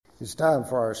It's time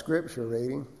for our scripture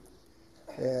reading.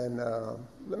 And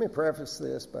let me preface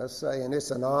this by saying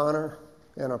it's an honor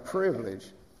and a privilege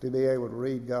to be able to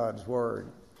read God's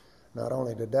Word, not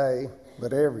only today,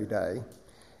 but every day.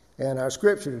 And our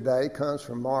scripture today comes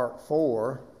from Mark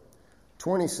 4,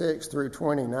 26 through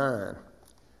 29.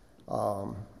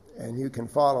 And you can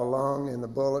follow along in the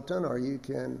bulletin, or you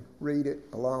can read it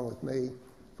along with me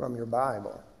from your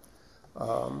Bible.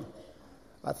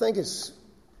 I think it's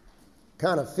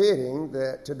kind of fitting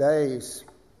that today's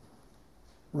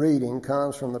reading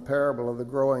comes from the parable of the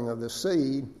growing of the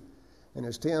seed. And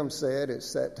as Tim said,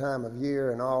 it's that time of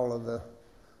year and all of the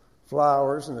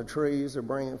flowers and the trees are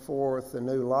bringing forth a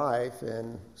new life.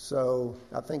 And so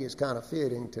I think it's kind of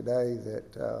fitting today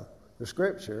that the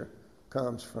scripture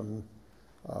comes from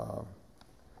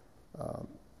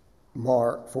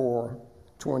Mark 4,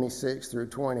 26 through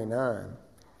 29.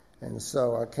 And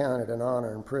so I count it an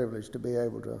honor and privilege to be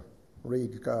able to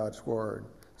read God's Word.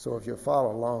 So if you'll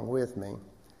follow along with me.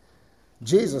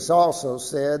 Jesus also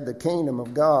said, "The kingdom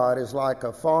of God is like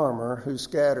a farmer who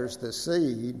scatters the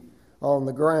seed on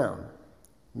the ground,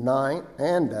 night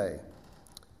and day.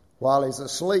 While he's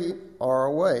asleep or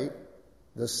awake,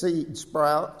 the seed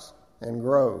sprouts and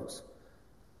grows.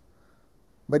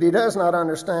 But he does not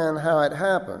understand how it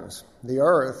happens. The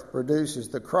earth produces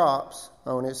the crops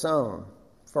on its own,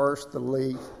 first the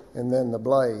leaf and then the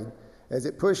blade. As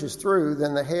it pushes through,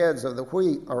 then the heads of the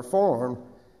wheat are formed,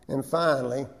 and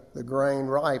finally the grain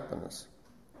ripens.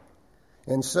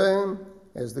 And soon,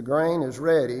 as the grain is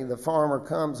ready, the farmer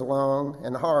comes along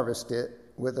and harvests it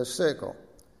with a sickle.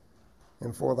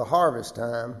 And for the harvest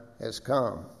time has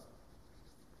come."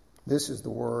 This is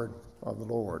the word of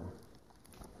the Lord.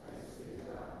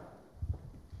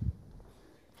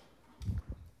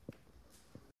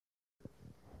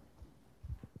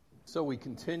 So we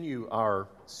continue our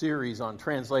series on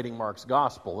translating Mark's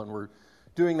Gospel, and we're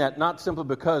doing that not simply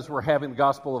because we're having the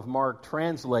Gospel of Mark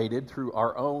translated through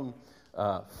our own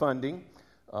funding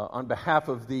on behalf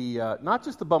of the, not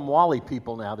just the Bumwali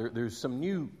people now, there's some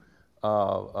new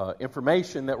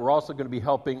information that we're also going to be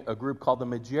helping a group called the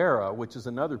Majera, which is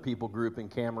another people group in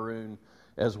Cameroon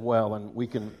as well, and we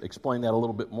can explain that a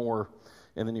little bit more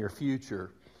in the near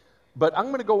future. But I'm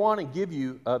going to go on and give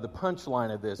you the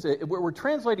punchline of this. We're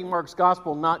translating Mark's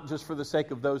Gospel not just for the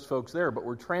sake of those folks there, but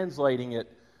we're translating it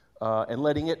and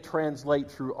letting it translate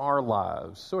through our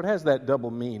lives. So it has that double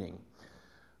meaning.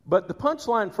 But the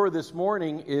punchline for this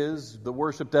morning is the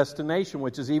worship destination,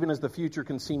 which is, even as the future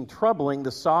can seem troubling,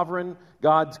 the sovereign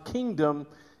God's kingdom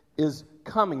is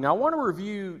coming. Now, I want to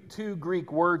review two Greek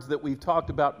words that we've talked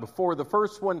about before. The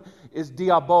first one is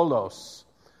diabolos.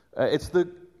 It's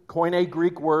the Koine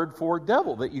Greek word for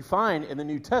devil that you find in the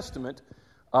New Testament.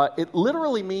 It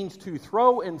literally means to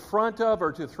throw in front of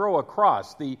or to throw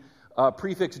across. The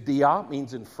prefix dia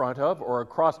means in front of or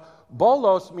across.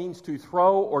 Bolos means to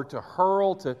throw or to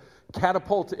hurl, to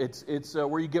catapult. It's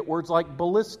where you get words like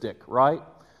ballistic, right?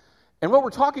 And what we're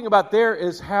talking about there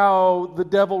is how the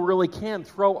devil really can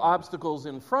throw obstacles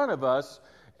in front of us,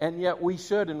 and yet we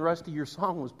should, and Rusty, your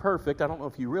song was perfect. I don't know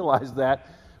if you realize that.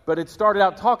 But it started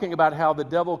out talking about how the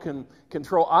devil can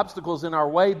throw obstacles in our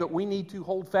way, but we need to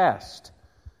hold fast.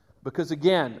 Because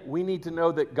again, we need to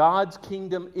know that God's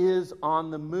kingdom is on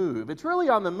the move. It's really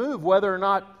on the move whether or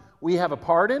not we have a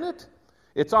part in it.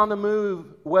 It's on the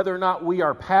move whether or not we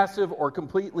are passive or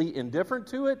completely indifferent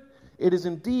to it. It is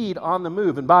indeed on the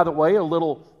move. And by the way, a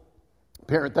little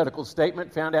parenthetical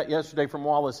statement found out yesterday from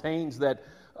Wallace Haynes that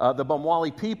the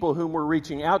Bumwali people whom we're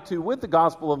reaching out to with the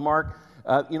Gospel of Mark,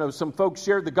 some folks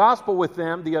shared the gospel with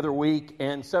them the other week,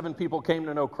 and 7 people came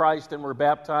to know Christ and were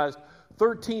baptized.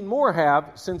 13 more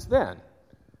have since then.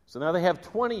 So now they have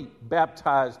 20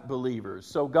 baptized believers.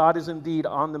 So God is indeed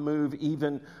on the move,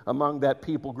 even among that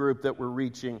people group that we're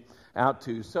reaching out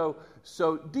to. So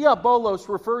diabolos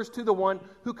refers to the one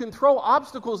who can throw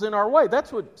obstacles in our way.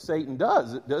 That's what Satan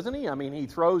does, doesn't he? I mean, he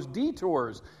throws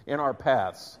detours in our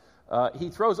paths. He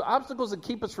throws obstacles that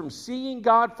keep us from seeing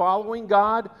God, following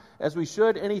God as we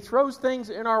should, and he throws things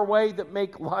in our way that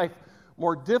make life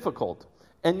more difficult.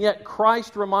 And yet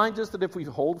Christ reminds us that if we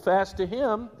hold fast to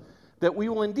him, that we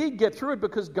will indeed get through it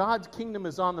because God's kingdom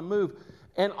is on the move.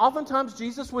 And oftentimes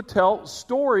Jesus would tell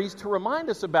stories to remind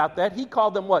us about that. He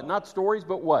called them what? Not stories,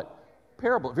 but what?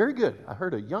 Parable. Very good. I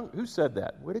heard who said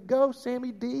that? Way to go,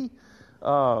 Sammy D.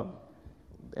 And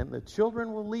the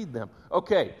children will lead them.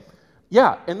 Okay.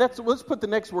 Yeah, and let's put the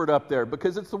next word up there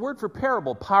because it's the word for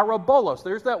parable, parabolos.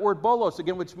 There's that word bolos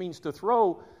again, which means to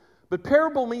throw. But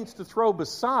parable means to throw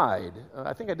beside.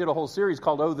 I think I did a whole series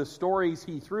called, the Stories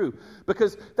He Threw.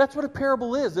 Because that's what a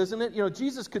parable is, isn't it?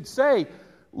 Jesus could say,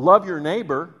 love your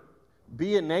neighbor,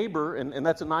 be a neighbor, and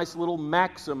that's a nice little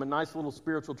maxim, a nice little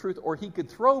spiritual truth, or he could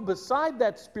throw beside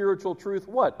that spiritual truth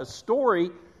what? A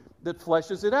story that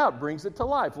fleshes it out, brings it to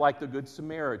life, like the Good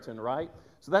Samaritan, right?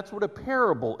 So that's what a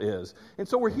parable is. And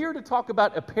so we're here to talk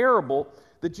about a parable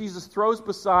that Jesus throws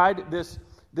beside this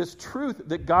truth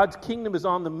that God's kingdom is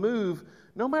on the move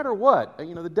no matter what.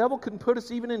 You know, the devil can put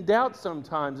us even in doubt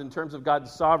sometimes in terms of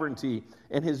God's sovereignty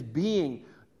and his being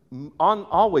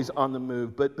always on the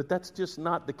move, but that's just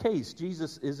not the case.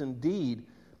 Jesus is indeed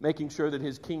making sure that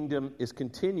his kingdom is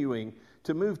continuing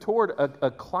to move toward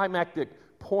a climactic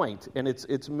point, and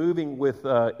it's moving with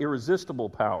irresistible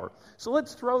power. So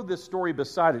let's throw this story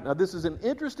beside it. Now, this is an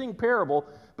interesting parable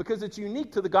because it's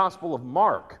unique to the Gospel of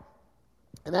Mark,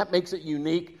 and that makes it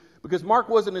unique because Mark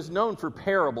wasn't as known for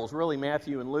parables. Really,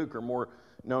 Matthew and Luke are more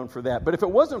known for that. But if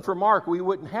it wasn't for Mark, we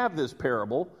wouldn't have this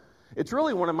parable. It's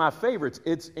really one of my favorites.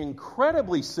 It's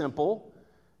incredibly simple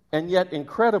and yet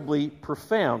incredibly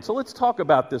profound. So let's talk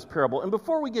about this parable. And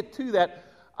before we get to that,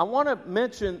 I want to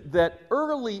mention that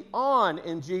early on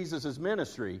in Jesus'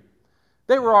 ministry,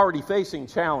 they were already facing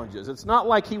challenges. It's not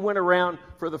like he went around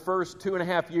for the first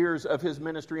 2.5 years of his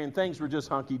ministry and things were just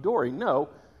hunky-dory. No,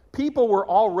 people were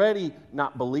already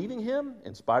not believing him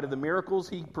in spite of the miracles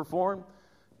he performed.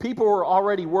 People were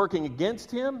already working against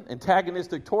him,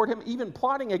 antagonistic toward him, even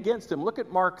plotting against him. Look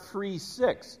at Mark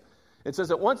 3:6. It says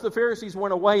that once the Pharisees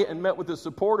went away and met with the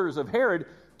supporters of Herod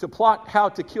to plot how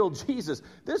to kill Jesus.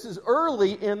 This is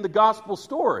early in the gospel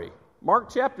story,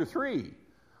 Mark chapter 3.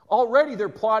 Already they're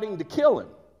plotting to kill him.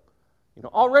 You know,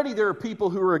 already there are people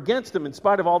who are against him in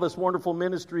spite of all this wonderful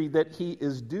ministry that he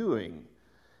is doing.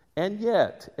 And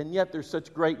yet there's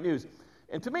such great news.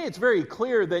 And to me, it's very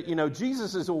clear that, you know,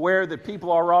 Jesus is aware that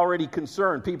people are already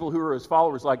concerned. People who are his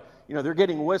followers, like, you know, they're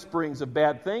getting whisperings of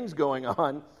bad things going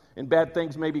on, and bad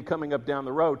things may be coming up down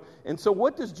the road. And so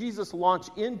what does Jesus launch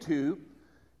into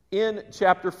in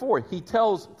chapter 4? He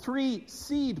tells 3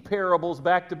 seed parables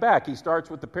back to back. He starts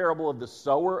with the parable of the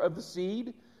sower of the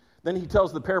seed. Then he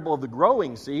tells the parable of the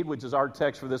growing seed, which is our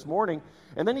text for this morning.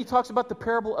 And then he talks about the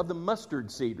parable of the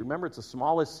mustard seed. Remember, it's the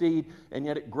smallest seed, and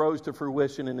yet it grows to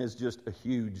fruition and is just a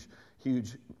huge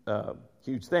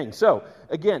thing. So,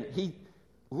 again, he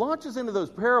launches into those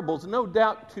parables, no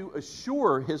doubt to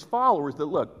assure his followers that,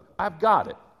 look, I've got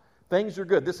it. Things are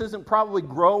good. This isn't probably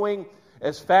growing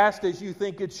as fast as you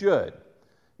think it should.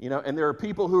 You know, and there are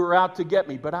people who are out to get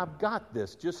me, but I've got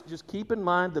this. Just keep in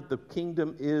mind that the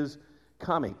kingdom is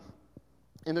coming.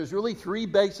 And there's really 3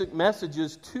 basic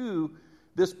messages to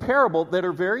this parable that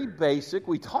are very basic.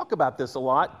 We talk about this a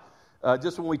lot,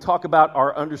 just when we talk about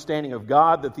our understanding of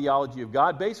God, the theology of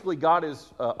God. Basically, God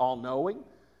is all-knowing.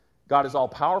 God is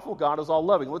all-powerful. God is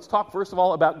all-loving. Let's talk, first of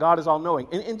all, about God is all-knowing.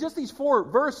 In just these 4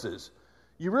 verses,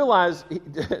 you realize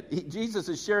Jesus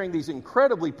is sharing these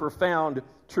incredibly profound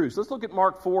truths. Let's look at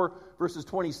Mark 4, verses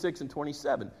 26 and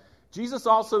 27. Jesus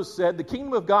also said, the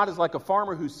kingdom of God is like a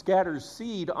farmer who scatters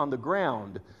seed on the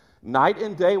ground. Night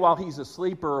and day while he's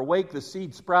asleep or awake, the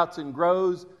seed sprouts and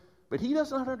grows, but he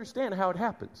does not understand how it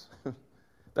happens.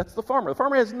 That's the farmer. The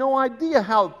farmer has no idea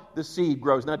how the seed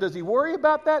grows. Now, does he worry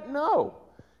about that? No.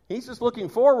 He's just looking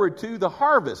forward to the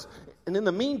harvest. And in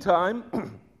the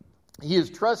meantime, he is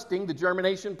trusting the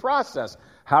germination process.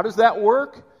 How does that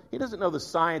work? He doesn't know the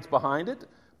science behind it,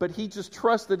 but he just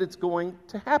trusts that it's going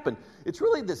to happen. It's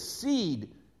really the seed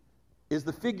is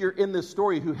the figure in this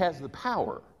story who has the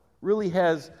power, really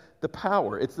has the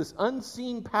power. It's this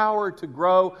unseen power to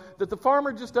grow that the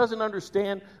farmer just doesn't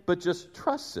understand, but just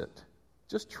trusts it.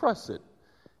 Just trusts it.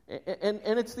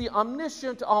 And it's the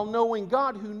omniscient, all-knowing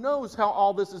God who knows how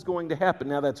all this is going to happen.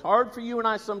 Now, that's hard for you and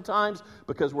I sometimes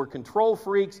because we're control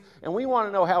freaks, and we want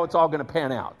to know how it's all going to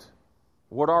pan out.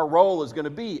 What our role is going to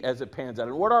be as it pans out,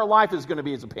 and what our life is going to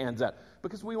be as it pans out,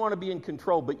 because we want to be in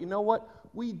control. But you know what?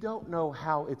 We don't know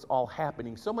how it's all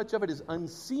happening. So much of it is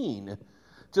unseen,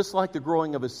 just like the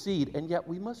growing of a seed, and yet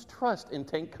we must trust and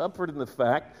take comfort in the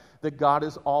fact that God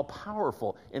is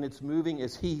all-powerful, and it's moving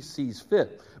as He sees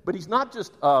fit. But He's not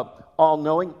just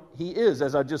all-knowing. He is,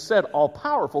 as I just said,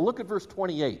 all-powerful. Look at verse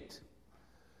 28.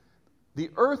 The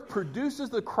earth produces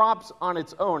the crops on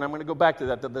its own. I'm going to go back to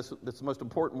that. That's the most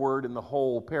important word in the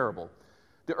whole parable.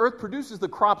 The earth produces the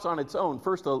crops on its own.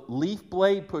 First, a leaf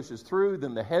blade pushes through,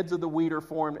 then the heads of the wheat are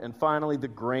formed, and finally the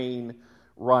grain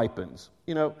ripens.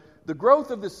 You know, the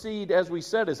growth of the seed, as we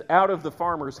said, is out of the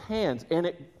farmer's hands.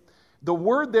 And the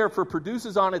word there for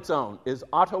produces on its own is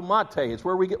automate. It's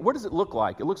where we get, what does it look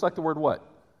like? It looks like the word what?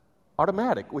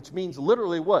 Automatic, which means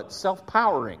literally what?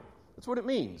 Self-powering. That's what it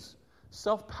means.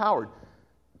 Self-powered.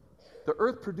 The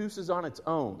earth produces on its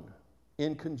own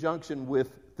in conjunction with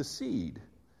the seed.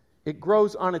 It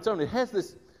grows on its own. It has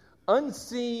this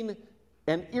unseen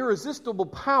and irresistible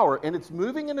power, and it's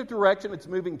moving in a direction, it's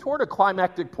moving toward a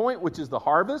climactic point, which is the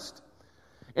harvest.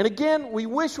 And again, we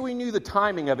wish we knew the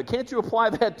timing of it. Can't you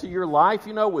apply that to your life,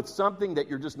 with something that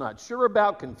you're just not sure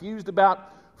about, confused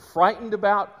about, frightened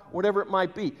about, whatever it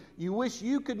might be? You wish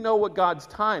you could know what God's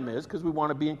time is because we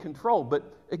want to be in control. But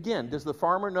again, does the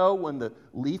farmer know when the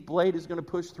leaf blade is going to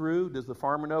push through? Does the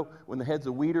farmer know when the heads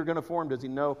of wheat are going to form? Does he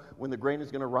know when the grain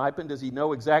is going to ripen? Does he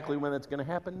know exactly when that's going to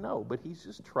happen? No, but he's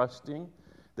just trusting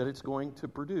that it's going to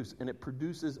produce. And it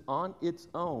produces on its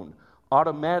own,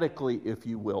 automatically, if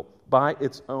you will, by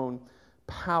its own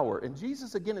power. And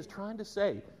Jesus, again, is trying to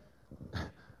say,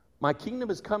 my kingdom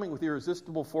is coming with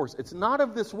irresistible force. It's not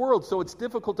of this world, so it's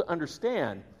difficult to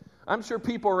understand. I'm sure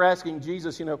people are asking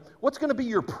Jesus, what's going to be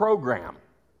your program?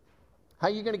 How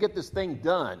are you going to get this thing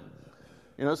done?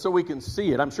 So we can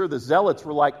see it. I'm sure the zealots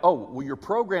were like, your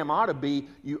program ought to be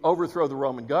you overthrow the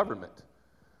Roman government.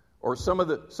 Or some of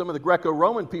the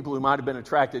Greco-Roman people who might have been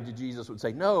attracted to Jesus would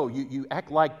say, no, you act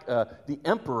like the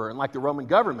emperor and like the Roman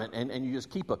government, and you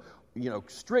just keep a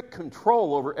strict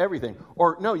control over everything.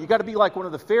 Or no, you got to be like one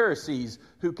of the Pharisees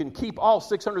who can keep all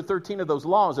 613 of those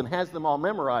laws and has them all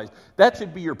memorized. That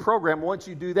should be your program. Once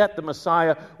you do that, the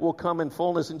Messiah will come in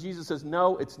fullness. And Jesus says,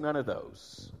 no, it's none of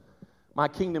those. My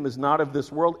kingdom is not of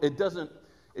this world. It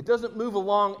doesn't move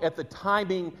along at the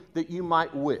timing that you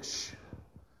might wish.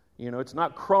 It's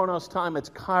not Chronos time,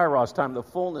 it's Kairos time, the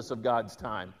fullness of God's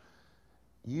time.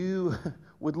 You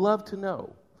would love to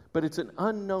know, but it's an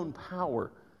unknown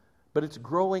power, but it's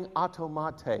growing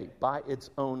automate by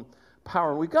its own power.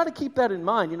 And we've got to keep that in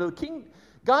mind.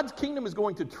 God's kingdom is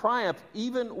going to triumph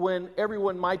even when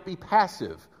everyone might be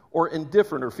passive or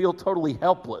indifferent or feel totally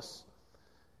helpless.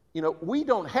 We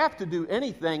don't have to do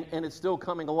anything, and it's still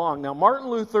coming along. Now, Martin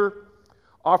Luther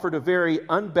offered a very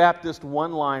un-Baptist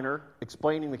one-liner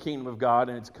explaining the kingdom of God,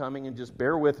 and it's coming, and just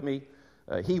bear with me.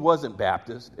 He wasn't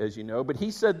Baptist, as you know, but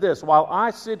he said this: while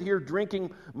I sit here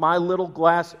drinking my little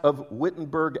glass of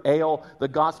Wittenberg ale, the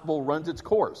gospel runs its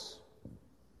course.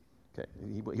 Okay,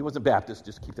 he wasn't Baptist,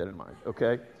 just keep that in mind,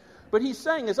 okay? But he's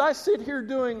saying, as I sit here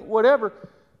doing whatever,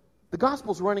 the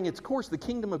gospel's running its course. The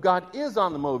kingdom of God is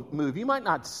on the move. You might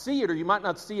not see it, or you might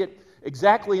not see it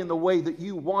exactly in the way that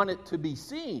you want it to be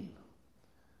seen.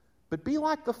 But be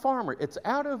like the farmer. It's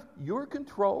out of your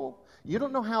control. You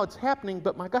don't know how it's happening,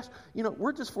 but my gosh,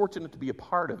 we're just fortunate to be a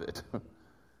part of it.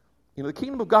 The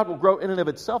kingdom of God will grow in and of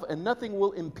itself, and nothing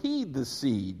will impede the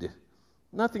seed.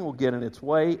 Nothing will get in its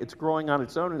way. It's growing on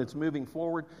its own, and it's moving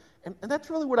forward. And that's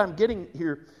really what I'm getting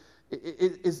here.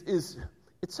 It's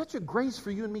such a grace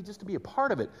for you and me just to be a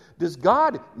part of it. Does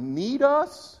God need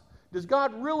us? Does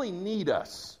God really need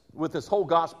us with this whole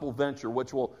gospel venture,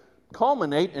 which will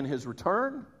culminate in His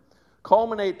return?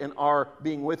 Culminate in our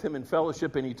being with Him in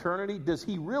fellowship in eternity? Does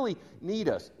He really need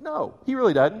us? No, He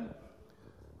really doesn't.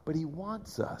 But He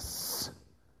wants us.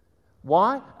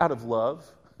 Why? Out of love.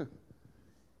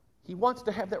 He wants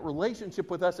to have that relationship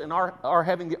with us, and our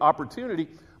having the opportunity.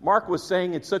 Mark was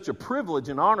saying it's such a privilege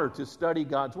and honor to study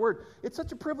God's Word. It's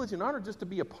such a privilege and honor just to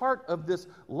be a part of this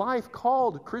life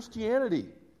called Christianity.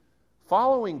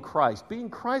 Following Christ, being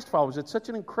Christ followers. It's such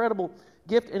an incredible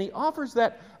gift, and He offers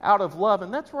that out of love.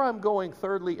 And that's where I'm going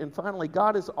thirdly and finally.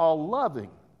 God is all loving.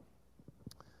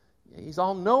 He's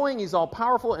all knowing, He's all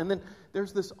powerful, and then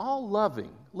there's this all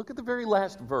loving. Look at the very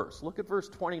last verse. Look at verse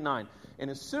 29. And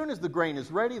as soon as the grain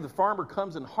is ready, the farmer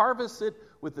comes and harvests it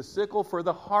with the sickle, for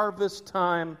the harvest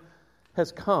time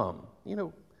has come.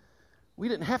 We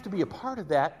didn't have to be a part of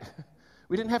that.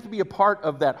 We didn't have to be a part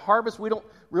of that harvest. We don't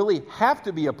really have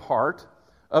to be a part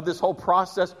of this whole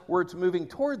process where it's moving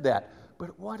toward that.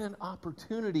 But what an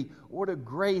opportunity, what a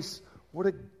grace, what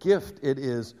a gift it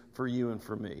is for you and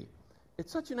for me.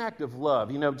 It's such an act of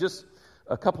love. Just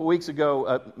a couple weeks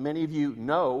ago, many of you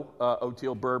know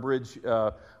Oteil Burbridge,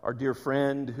 our dear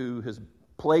friend who has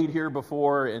played here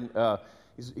before, and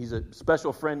he's a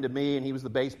special friend to me, and he was the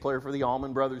bass player for the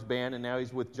Allman Brothers Band, and now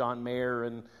he's with John Mayer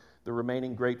and the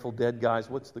remaining Grateful Dead guys.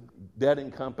 What's the Dead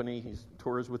and Company? He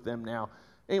tours with them now.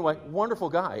 Anyway, wonderful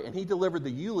guy, and he delivered the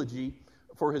eulogy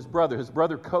for his brother. His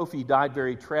brother Kofi died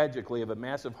very tragically of a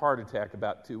massive heart attack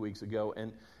about 2 weeks ago,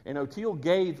 and Oteil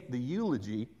gave the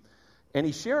eulogy, and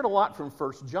he shared a lot from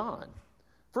 1 John.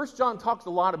 1 John talks a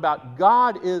lot about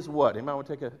God is what? Anybody want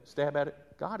to take a stab at it?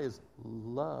 God is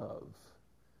love.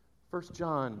 1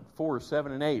 John 4,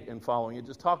 7, and 8 and following, it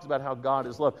just talks about how God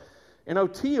is love. And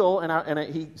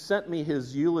Oteil, he sent me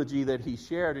his eulogy that he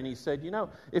shared, and he said,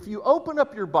 if you open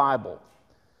up your Bible,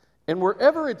 and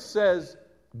wherever it says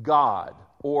God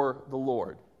or the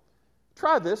Lord,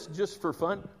 try this just for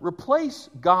fun. Replace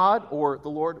God or the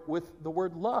Lord with the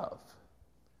word love.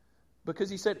 because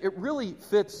he said it really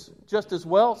fits just as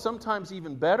well, sometimes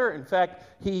even better. In fact,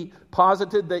 he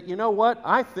posited that, you know what,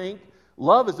 I think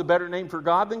love is a better name for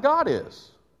God than God is.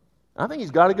 I think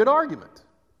he's got a good argument.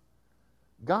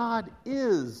 God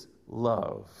is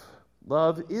love.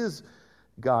 Love is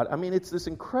God. I mean, it's this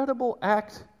incredible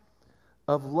act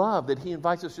of love that he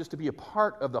invites us just to be a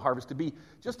part of the harvest, to be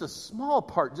just a small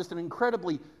part, just an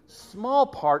incredibly small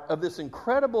part of this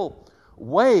incredible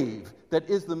wave that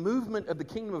is the movement of the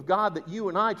kingdom of God that you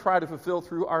and I try to fulfill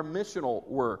through our missional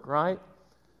work, right?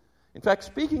 In fact,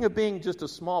 speaking of being just a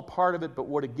small part of it, but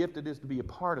what a gift it is to be a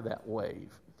part of that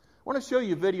wave. I want to show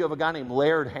you a video of a guy named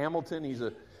Laird Hamilton. He's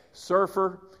a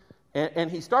surfer, and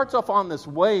he starts off on this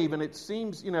wave, and it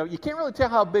seems, you can't really tell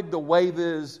how big the wave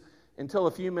is until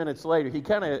a few minutes later. He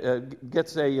kind of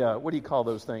gets a, what do you call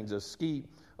those things? A ski,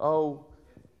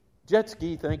 jet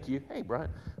ski, thank you. Hey, Brian.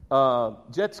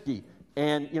 Jet ski.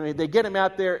 And, they get him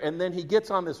out there, and then he gets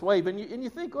on this wave, and you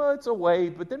think, well, it's a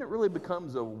wave, but then it really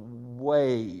becomes a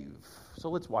wave. So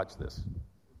let's watch this.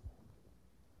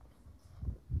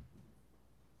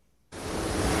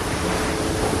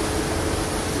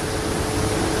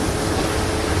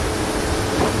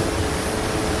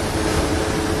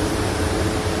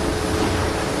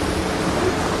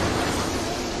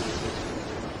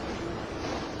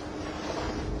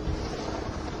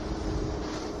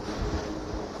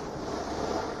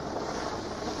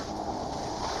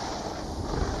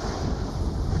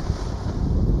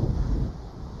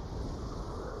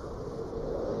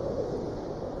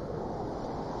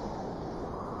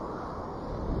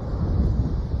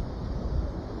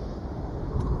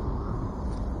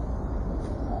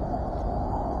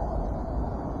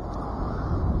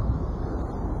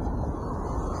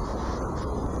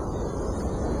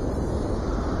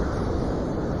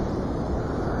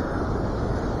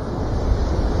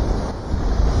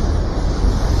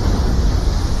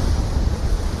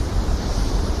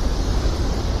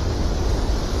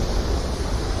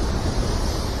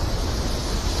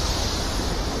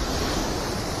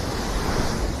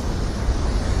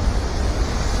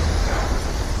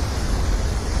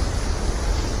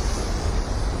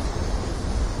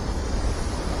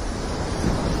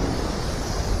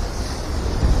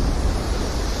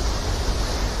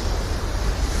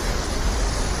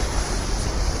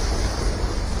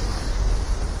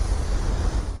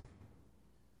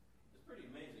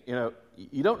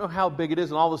 You don't know how big it is,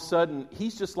 and all of a sudden,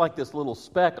 he's just like this little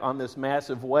speck on this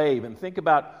massive wave. And think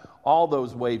about all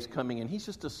those waves coming in. He's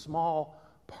just a small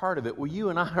part of it. Well, you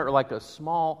and I are like a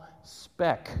small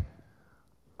speck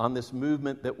on this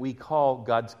movement that we call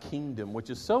God's kingdom, which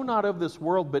is so not of this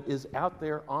world, but is out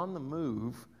there on the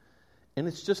move. And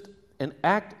it's just an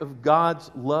act of God's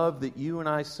love that you and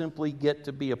I simply get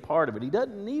to be a part of it. He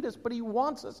doesn't need us, but he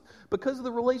wants us because of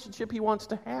the relationship he wants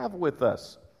to have with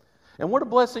us. And what a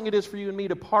blessing it is for you and me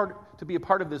to be a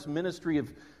part of this ministry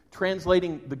of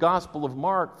translating the Gospel of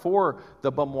Mark for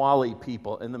the Bamwali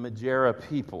people and the Majera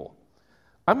people.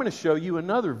 I'm going to show you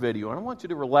another video, and I want you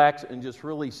to relax and just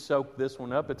really soak this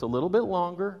one up. It's a little bit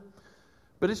longer,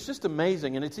 but it's just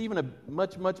amazing, and it's even a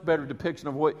much, much better depiction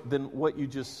of than what you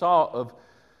just saw of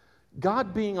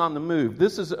God being on the move.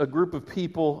 This is a group of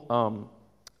people,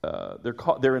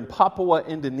 they're in Papua,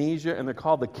 Indonesia, and they're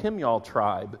called the Kimyal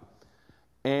tribe.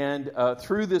 And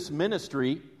through this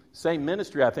ministry, same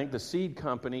ministry, I think, the Seed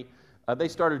Company, they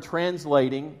started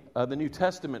translating the New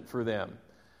Testament for them.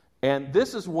 And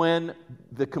this is when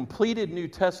the completed New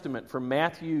Testament from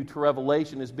Matthew to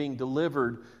Revelation is being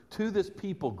delivered to this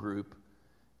people group.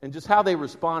 And just how they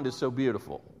respond is so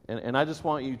beautiful. And I just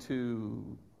want you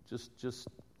to just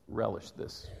relish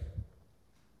this.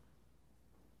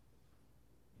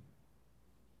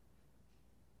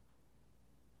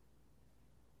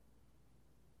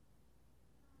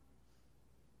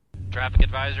 Traffic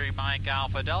advisory, Mike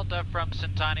Alpha Delta from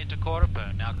Sintani to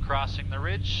Korpu. Now crossing the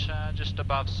ridge just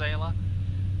above Sela,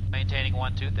 maintaining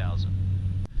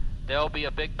 12000. There'll be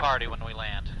a big party when we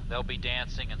land. They'll be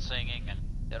dancing and singing, and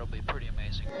it'll be pretty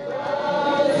amazing.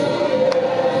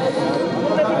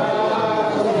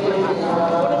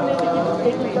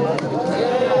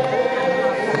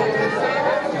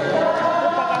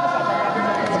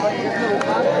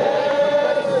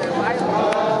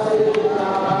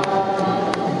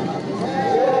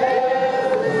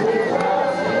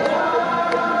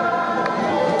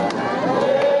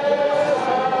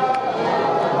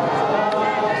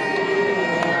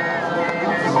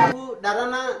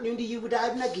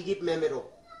 Gigit memero.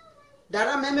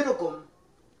 Dara memero kom.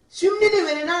 Sumni de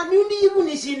venena nundi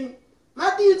ibunisin.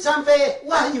 Mati sampai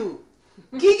wahyu.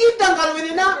 Gigit tanggal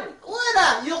venena.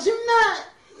 Wala yosimna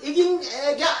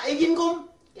igin kom.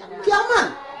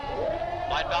 Kiaman.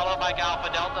 Flight follow Mike Alpha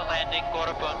Delta, landing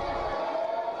Korapun.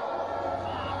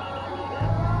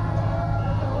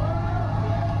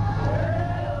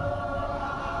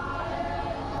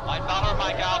 Flight follow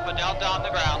Mike Alpha Delta on the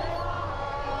ground.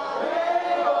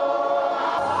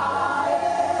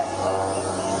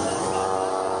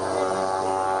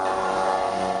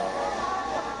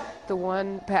 The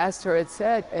one pastor had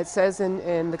said, it says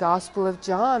in the Gospel of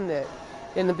John that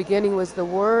in the beginning was the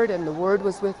Word, and the Word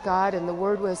was with God, and the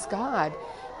Word was God.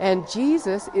 And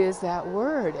Jesus is that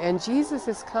Word, and Jesus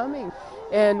is coming,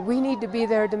 and we need to be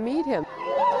there to meet Him.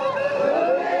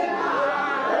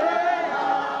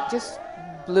 Just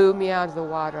blew me out of the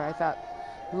water. I thought,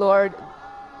 Lord,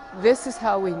 this is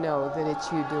how we know that it's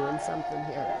you doing something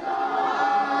here.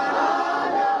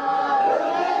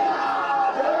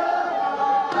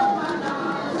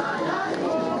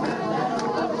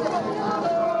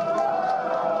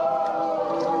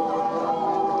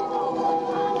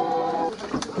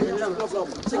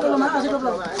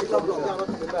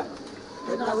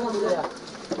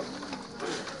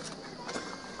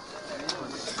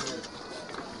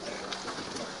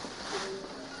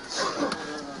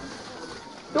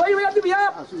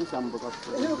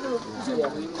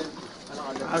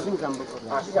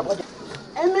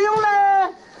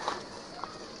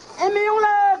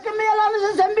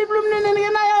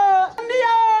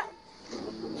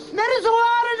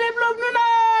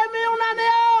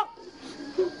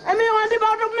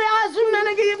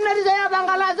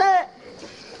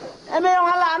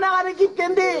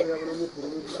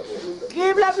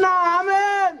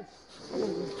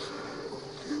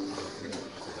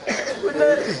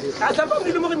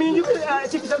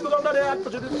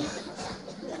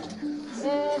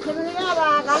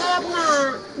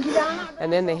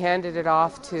 And then they handed it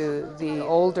off to the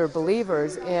older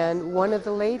believers, and one of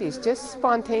the ladies, just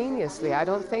spontaneously, I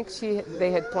don't think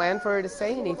they had planned for her to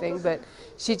say anything, but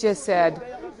she just said,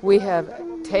 we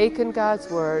have taken God's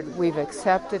word, we've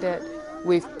accepted it,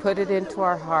 we've put it into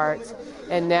our hearts,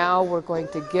 and now we're going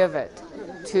to give it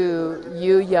to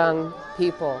you young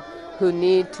people who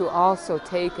need to also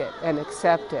take it and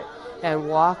accept it and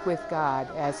walk with God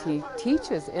as He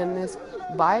teaches in this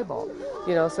Bible.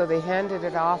 You know, so they handed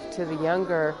it off to the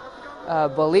younger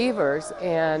believers,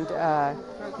 and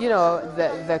you know,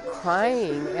 the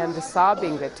crying and the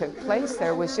sobbing that took place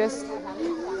there was just,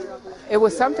 it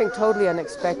was something totally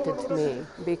unexpected to me,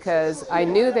 because I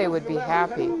knew they would be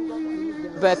happy,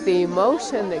 but the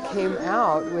emotion that came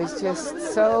out was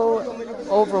just so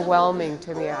overwhelming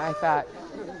to me. I thought,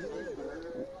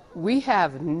 we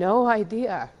have no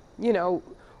idea. You know,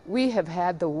 we have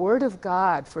had the Word of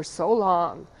God for so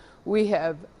long. We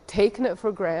have taken it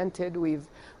for granted. We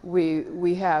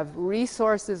have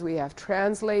resources, we have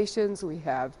translations, we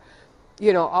have,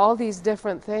 you know, all these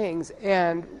different things,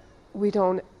 and we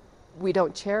don't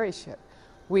cherish it.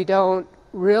 We don't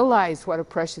realize what a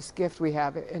precious gift we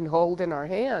have and hold in our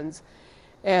hands.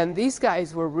 And these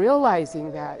guys were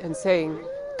realizing that and saying,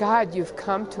 God, you've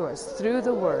come to us through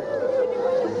the Word.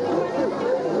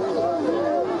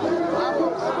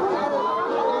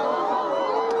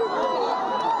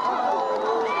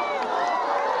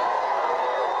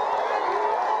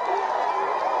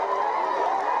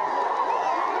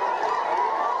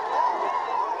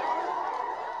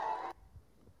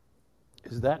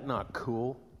 Is that not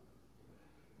cool?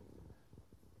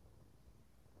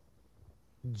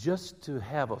 Just to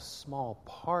have a small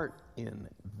part in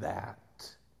that,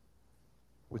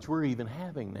 which we're even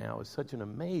having now, is such an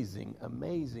amazing,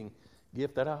 amazing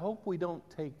gift that I hope we don't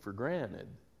take for granted.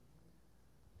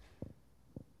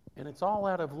 And it's all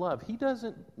out of love. He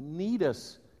doesn't need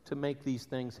us to make these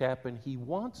things happen. He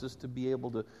wants us to be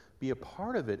able to be a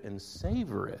part of it and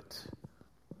savor it.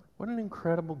 What an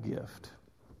incredible gift.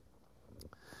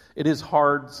 It is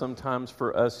hard sometimes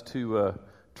for us to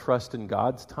trust in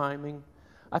God's timing.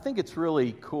 I think it's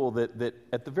really cool that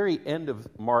at the very end of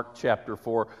Mark chapter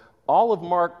 4, all of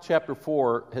Mark chapter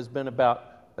 4 has been about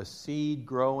a seed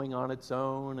growing on its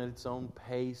own at its own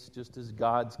pace, just as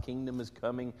God's kingdom is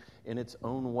coming in its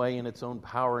own way, in its own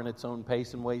power, in its own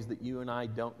pace, in ways that you and I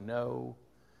don't know.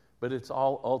 But it's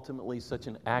all ultimately such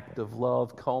an act of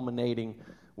love, culminating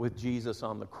with Jesus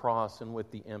on the cross and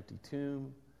with the empty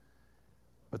tomb.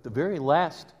 But the very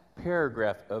last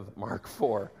paragraph of Mark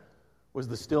 4 was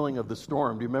the stilling of the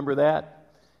storm. Do you remember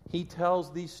that? He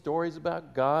tells these stories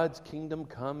about God's kingdom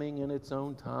coming in its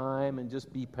own time and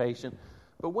just be patient.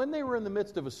 But when they were in the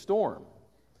midst of a storm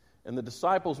and the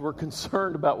disciples were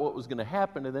concerned about what was going to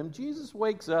happen to them, Jesus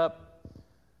wakes up,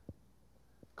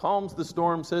 calms the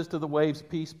storm, says to the waves,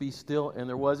 "Peace, be still," and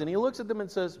there was. And he looks at them and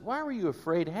says, "Why were you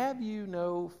afraid? Have you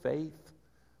no faith?"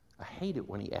 I hate it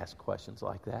when he asks questions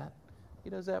like that. He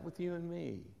does that with you and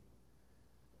me.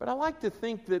 But I like to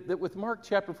think that with Mark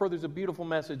chapter 4, there's a beautiful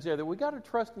message there, that we got to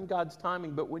trust in God's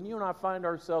timing, but when you and I find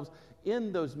ourselves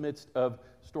in those midst of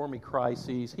stormy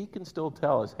crises, He can still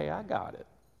tell us, hey, I got it.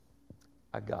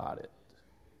 I got it.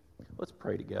 Let's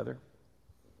pray together.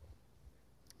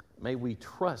 May we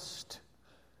trust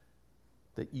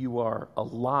that You are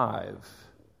alive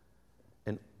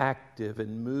and active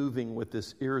and moving with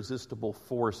this irresistible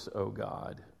force, oh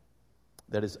God,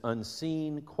 that is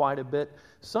unseen quite a bit,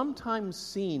 sometimes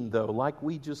seen, though, like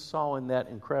we just saw in that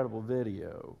incredible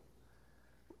video.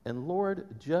 And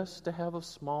Lord, just to have a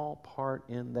small part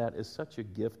in that is such a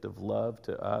gift of love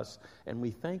to us, and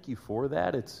we thank You for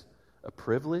that. It's a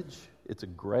privilege. It's a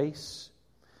grace.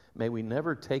 May we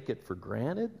never take it for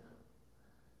granted.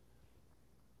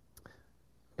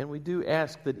 And we do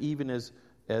ask that even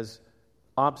as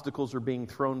obstacles are being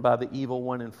thrown by the evil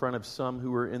one in front of some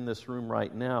who are in this room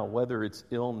right now, whether it's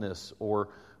illness or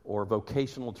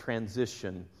vocational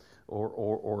transition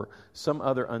or some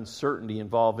other uncertainty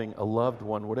involving a loved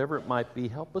one, whatever it might be,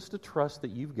 help us to trust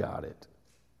that You've got it.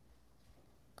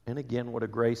 And again, what a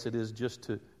grace it is just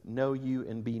to know You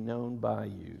and be known by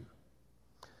You.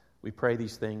 We pray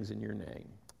these things in Your name.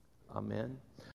 Amen.